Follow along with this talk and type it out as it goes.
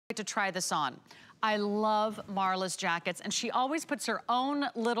to try this on. I love Marla's jackets, and she always puts her own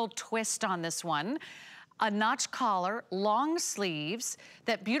little twist on this one. A notch collar, long sleeves,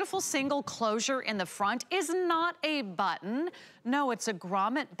 that beautiful single closure in the front is not a button. No, it's a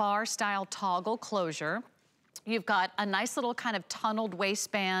grommet bar style toggle closure. You've got a nice little kind of tunneled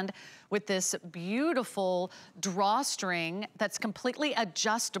waistband with this beautiful drawstring that's completely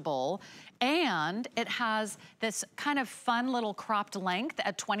adjustable. And it has this kind of fun little cropped length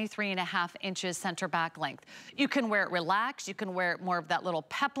at 23.5 inches center back length. You can wear it relaxed. You can wear it more of that little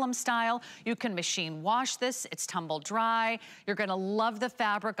peplum style. You can machine wash this. It's tumble dry. You're gonna love the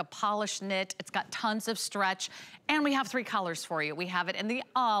fabric, a polished knit. It's got tons of stretch. And we have 3 colors for you. We have it in the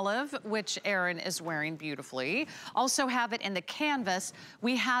olive, which Erin is wearing beautifully. Also have it in the canvas.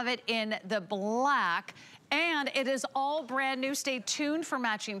 We have it in the black. And it is all brand new. Stay tuned for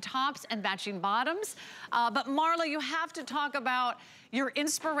matching tops and matching bottoms. But Marla, you have to talk about your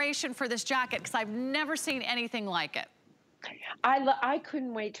inspiration for this jacket, because I've never seen anything like it. I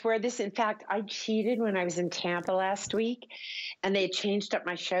couldn't wait to wear this. In fact, I cheated when I was in Tampa last week, and they had changed up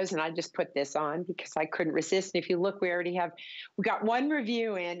my shows, and I just put this on because I couldn't resist. And if you look, we got 1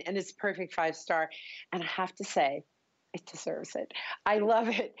 review in, and it's perfect 5-star. And I have to say, it deserves it. I love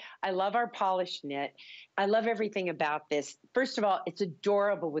it. I love our polished knit. I love everything about this. First of all, it's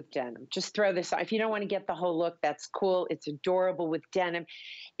adorable with denim. Just throw this on. If you don't want to get the whole look, that's cool. It's adorable with denim.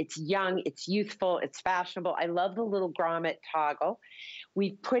 It's young, it's youthful, it's fashionable. I love the little grommet toggle.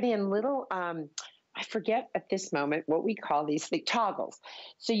 We put in little, I forget at this moment what we call these toggles.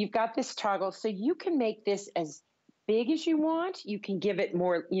 So you've got this toggle, so you can make this as big as you want. You can give it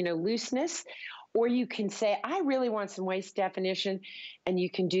more, looseness. Or you can say, I really want some waist definition, and you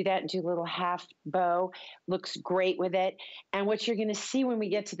can do that and do a little half bow. Looks great with it. And what you're going to see when we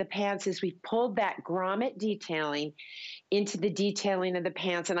get to the pants is we've pulled that grommet detailing into the detailing of the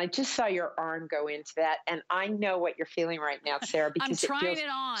pants. And I just saw your arm go into that. And I know what you're feeling right now, Sarah, because I'm trying it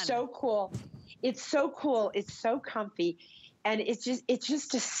on. So cool. It's so cool. It's so comfy. And it's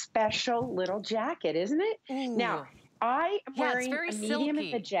just a special little jacket, isn't it? Ooh. Now, I am wearing a medium silky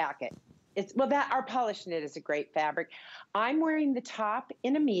in the jacket. Our polished knit is a great fabric. I'm wearing the top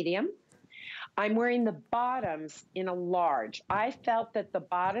in a medium. I'm wearing the bottoms in a large. I felt that the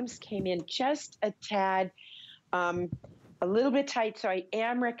bottoms came in just a tad, a little bit tight. So I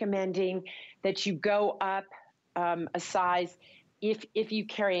am recommending that you go up a size if you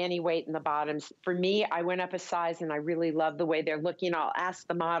carry any weight in the bottoms. For me, I went up a size, and I really love the way they're looking. I'll ask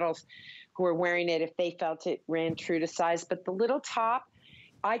the models who are wearing it if they felt it ran true to size. But the little top,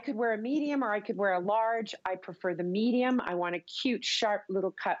 I could wear a medium or I could wear a large. I prefer the medium. I want a cute, sharp little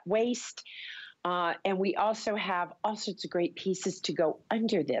cut waist. And we also have all sorts of great pieces to go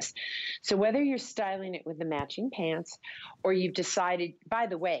under this. So whether you're styling it with the matching pants, or you've decided, by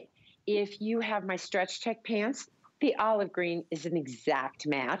the way, if you have my stretch check pants, the olive green is an exact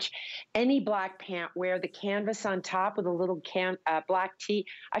match. Any black pant, wear the canvas on top with a little black tee.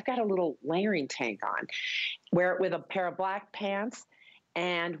 I've got a little layering tank on. Wear it with a pair of black pants,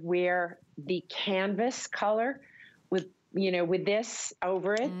 and wear the canvas color with this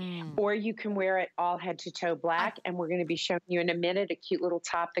over it. Or you can wear it all head to toe black, and we're going to be showing you in a minute a cute little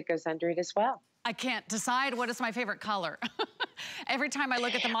top that goes under it as well. I can't decide what is my favorite color. Every time I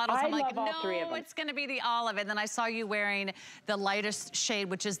look at the models, I'm like, no, it's gonna be the olive. And then I saw you wearing the lightest shade,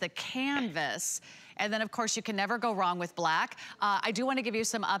 which is the canvas. And then, of course, you can never go wrong with black. I do want to give you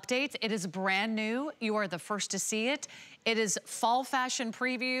some updates. It is brand new. You are the first to see it. It is fall fashion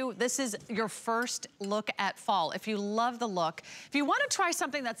preview. This is your first look at fall. If you love the look, if you want to try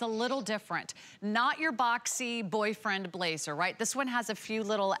something that's a little different, not your boxy boyfriend blazer, right? This one has a few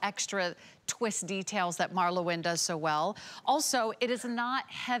little extra twist details that Marla Wynne does so well. Also, it is not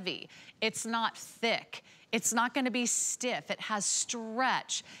heavy. It's not thick. It's not gonna be stiff. It has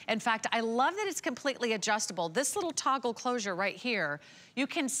stretch. In fact, I love that it's completely adjustable. This little toggle closure right here, you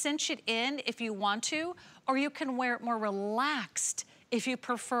can cinch it in if you want to, or you can wear it more relaxed if you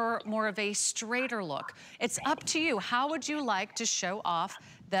prefer more of a straighter look. It's up to you. How would you like to show off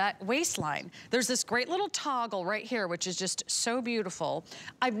that waistline? There's this great little toggle right here, which is just so beautiful.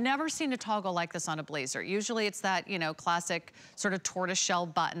 I've never seen a toggle like this on a blazer. Usually it's that, classic sort of tortoiseshell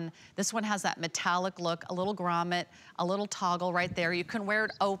button. This one has that metallic look, a little grommet, a little toggle right there. You can wear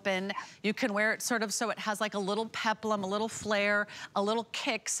it open. You can wear it sort of so it has like a little peplum, a little flare, a little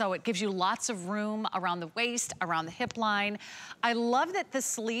kick, so it gives you lots of room around the waist, around the hip line. I love that the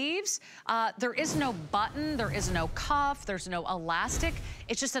sleeves, there is no button, there is no cuff, there's no elastic.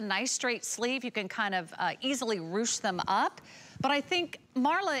 It's just a nice straight sleeve. You can kind of easily ruche them up. But I think,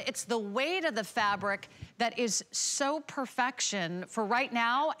 Marla, it's the weight of the fabric that is so perfection for right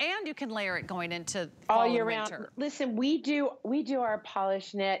now, and you can layer it going into fall and winter. Listen, we do our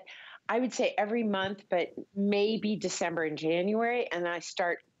polish knit, I would say every month, but maybe December and January, and I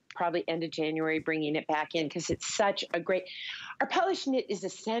start probably end of January bringing it back in because it's such a great. Our polish knit is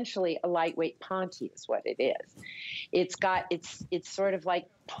essentially a lightweight ponte, is what it is. It's sort of like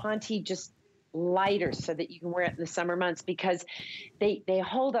ponte, just lighter, so that you can wear it in the summer months because they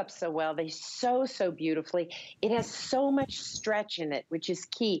hold up so well. They sew so beautifully. It has so much stretch in it, which is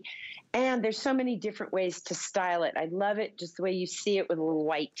key. And there's so many different ways to style it. I love it just the way you see it with a little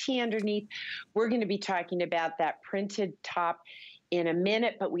white tee underneath. We're going to be talking about that printed top in a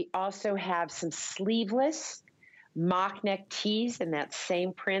minute, but we also have some sleeveless mock neck tees in that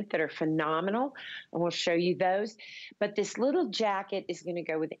same print that are phenomenal, and we'll show you those. But this little jacket is going to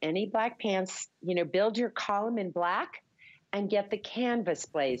go with any black pants. You know, build your column in black and get the canvas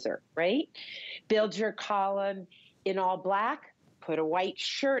blazer, right? Build your column in all black, put a white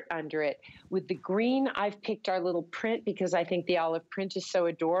shirt under it. With the green, I've picked our little print because I think the olive print is so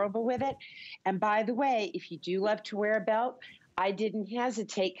adorable with it. And by the way, if you do love to wear a belt, I didn't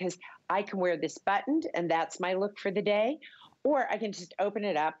hesitate because I can wear this buttoned, and that's my look for the day. Or I can just open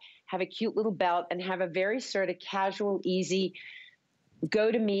it up, have a cute little belt, and have a very sort of casual, easy,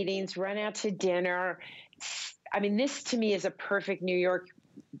 go to meetings, run out to dinner. I mean, this to me is a perfect New York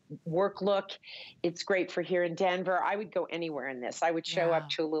work look. It's great for here in Denver. I would go anywhere in this. I would show up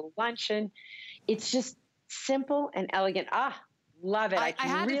to a little luncheon. It's just simple and elegant. Love it. I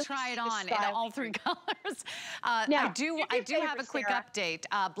had to try it on in all three colors. Now, I do have a quick update.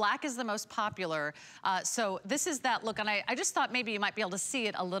 Black is the most popular. So this is that look. And I just thought maybe you might be able to see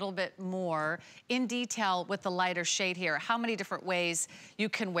it a little bit more in detail with the lighter shade here. How many different ways you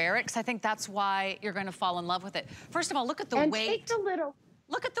can wear it. Because I think that's why you're going to fall in love with it. First of all, look at the weight.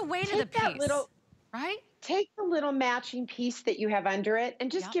 Look at the weight of the piece. Right? Take the little matching piece that you have under it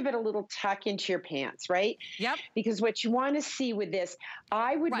and just give it a little tuck into your pants, right? Yep. Because what you want to see with this,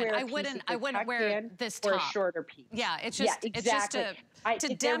 I would wear a piece I wouldn't wear this top. Or a shorter piece. Yeah, it's just it's just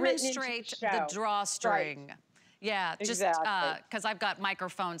to demonstrate the drawstring. Right. Yeah, just because I've got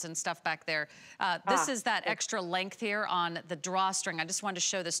microphones and stuff back there. This is that extra length here on the drawstring. I just wanted to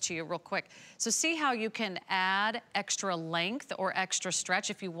show this to you real quick. So see how you can add extra length or extra stretch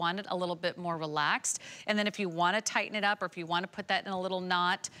if you want it a little bit more relaxed. And then if you want to tighten it up or if you want to put that in a little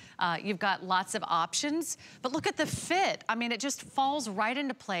knot, you've got lots of options. But look at the fit. I mean, it just falls right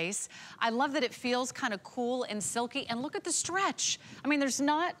into place. I love that it feels kind of cool and silky. And look at the stretch. I mean,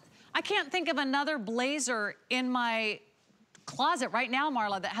 I can't think of another blazer in my closet right now,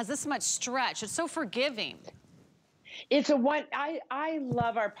 Marla, that has this much stretch. It's so forgiving. It's I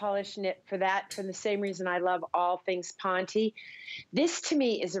love our polished knit for that, for the same reason I love all things Ponte. This to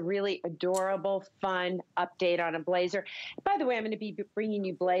me is a really adorable, fun update on a blazer. By the way, I'm going to be bringing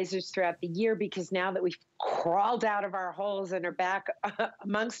you blazers throughout the year because now that we've crawled out of our holes and are back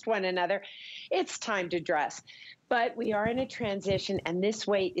amongst one another, it's time to dress. But we are in a transition, and this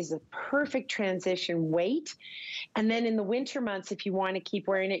weight is a perfect transition weight. And then in the winter months, if you want to keep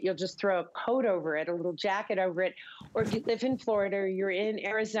wearing it, you'll just throw a coat over it, a little jacket over it. Or if you live in Florida or you're in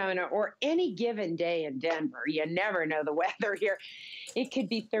Arizona or any given day in Denver, you never know the weather here. It could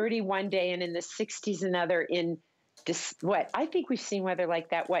be 30 one day and in the 60s another in this, I think we've seen weather like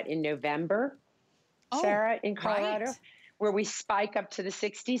that, in November, Sarah, in Colorado? Right. Where we spike up to the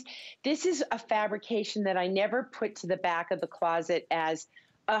 60s. This is a fabrication that I never put to the back of the closet as,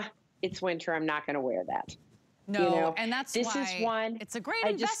 it's winter, I'm not going to wear that. No, and that's this is one it's a great I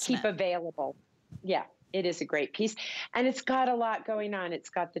investment. just keep available. Yeah, it is a great piece. And it's got a lot going on. It's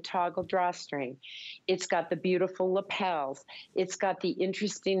got the toggle drawstring. It's got the beautiful lapels. It's got the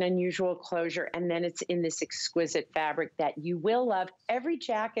interesting, unusual closure. And then it's in this exquisite fabric that you will love. Every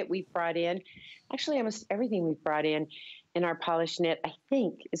jacket we've brought in, actually almost everything we've brought in our polished knit, I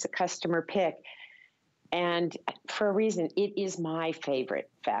think, is a customer pick. And for a reason, it is my favorite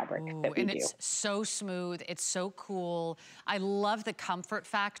fabric that we do. And it's so smooth. It's so cool. I love the comfort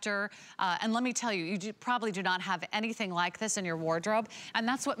factor. And let me tell you, probably do not have anything like this in your wardrobe. And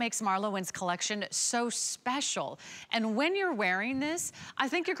that's what makes Marla Wynn's collection so special. And when you're wearing this, I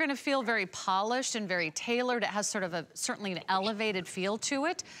think you're going to feel very polished and very tailored. It has sort of certainly an elevated feel to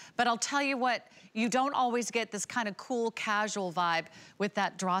it. But I'll tell you what, you don't always get this kind of cool, casual vibe with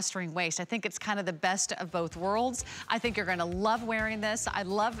that drawstring waist. I think it's kind of the best of both worlds. I think you're going to love wearing this. I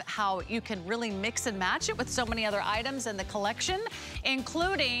love how you can really mix and match it with so many other items in the collection,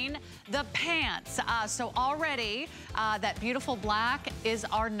 including the pants. So already, that beautiful black is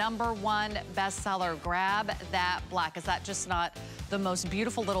our #1 bestseller. Grab that black. Is that just not the most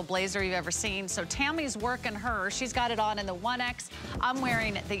beautiful little blazer you've ever seen? So Tammy's working hers. She's got it on in the 1X. I'm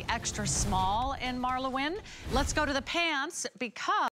wearing the extra small in Marla Wynne. Let's go to the pants because